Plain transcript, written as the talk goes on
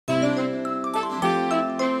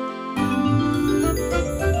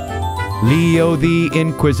Leo the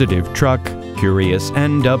inquisitive truck, curious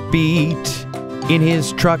and upbeat. In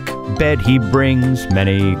his truck bed he brings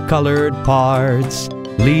many colored parts.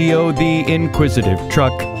 Leo the inquisitive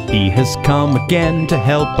truck, he has come again to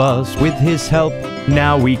help us. With his help,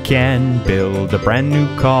 now we can build a brand new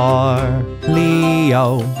car.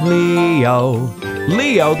 Leo, Leo,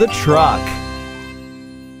 Leo the truck.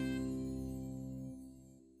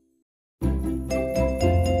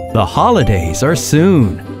 The holidays are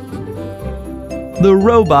soon. The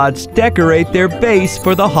robots decorate their base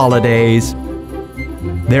for the holidays.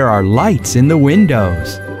 There are lights in the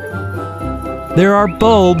windows. There are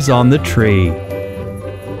bulbs on the tree.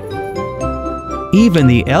 Even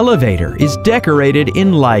the elevator is decorated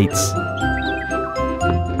in lights.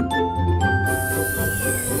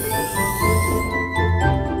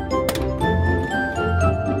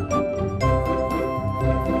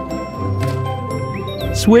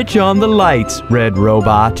 Switch on the lights, Red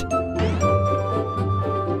Robot.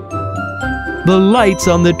 The lights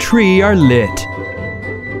on the tree are lit.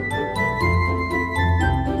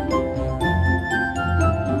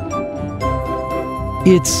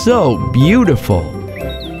 It's so beautiful.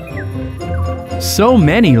 So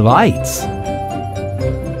many lights.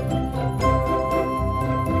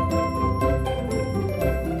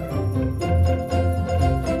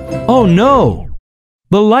 Oh no!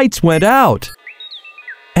 The lights went out.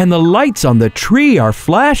 And the lights on the tree are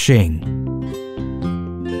flashing.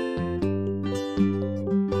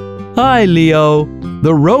 Hi, Leo.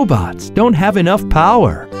 The robots don't have enough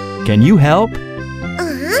power. Can you help?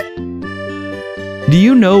 Do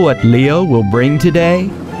you know what Leo will bring today?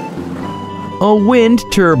 A wind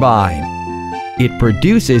turbine. It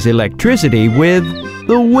produces electricity with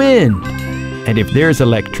the wind. And if there's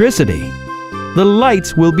electricity, the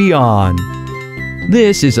lights will be on.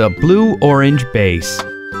 This is a blue-orange base.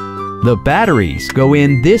 The batteries go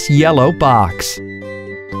in this yellow box.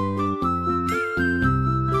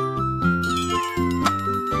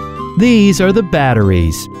 These are the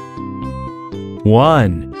batteries.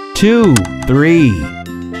 1, 2, 3.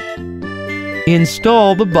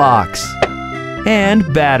 Install the box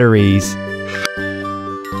and batteries.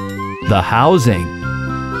 The housing.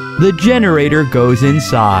 The generator goes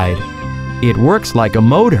inside. It works like a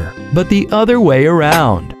motor, but the other way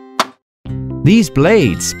around. These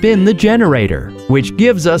blades spin the generator, which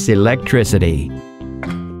gives us electricity.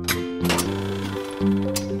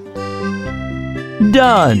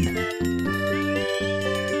 Done!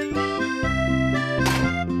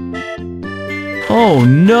 Oh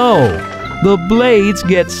no! The blades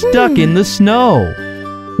get stuck in the snow.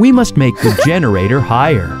 We must make the generator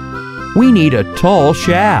higher. We need a tall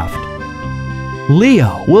shaft.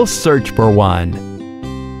 Leo will search for one.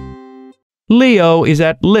 Leo is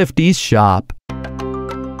at Lifty's shop.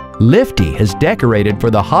 Lifty has decorated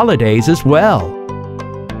for the holidays as well.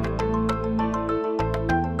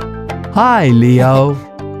 Hi, Leo.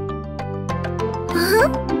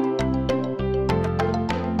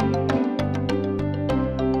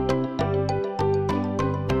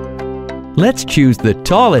 Let's choose the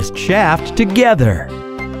tallest shaft together.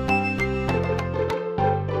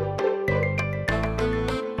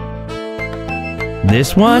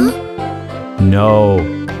 This one? No.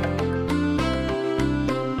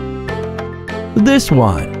 This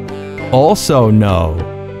one? Also no.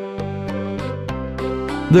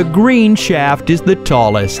 The green shaft is the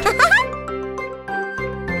tallest.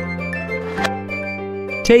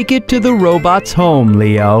 Take it to the robot's home,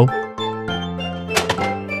 Leo.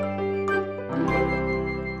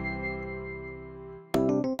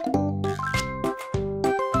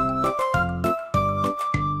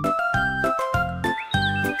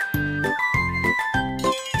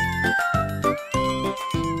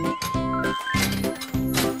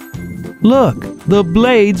 Look, the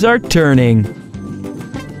blades are turning.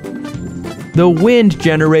 The wind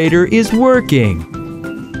generator is working.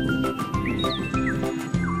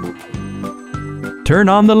 Turn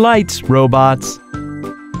on the lights, robots.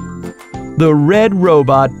 The red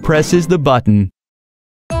robot presses the button.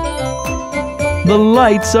 The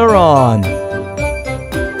lights are on.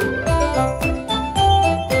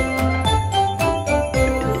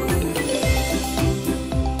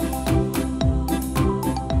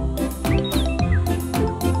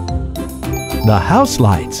 The house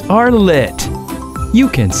lights are lit. You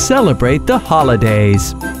can celebrate the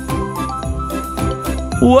holidays.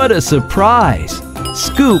 What a surprise!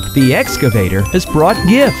 Scoop the excavator has brought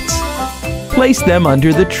gifts. Place them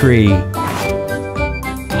under the tree.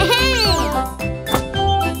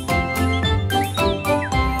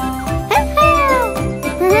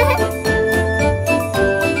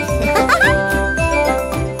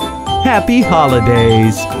 Happy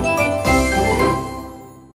holidays!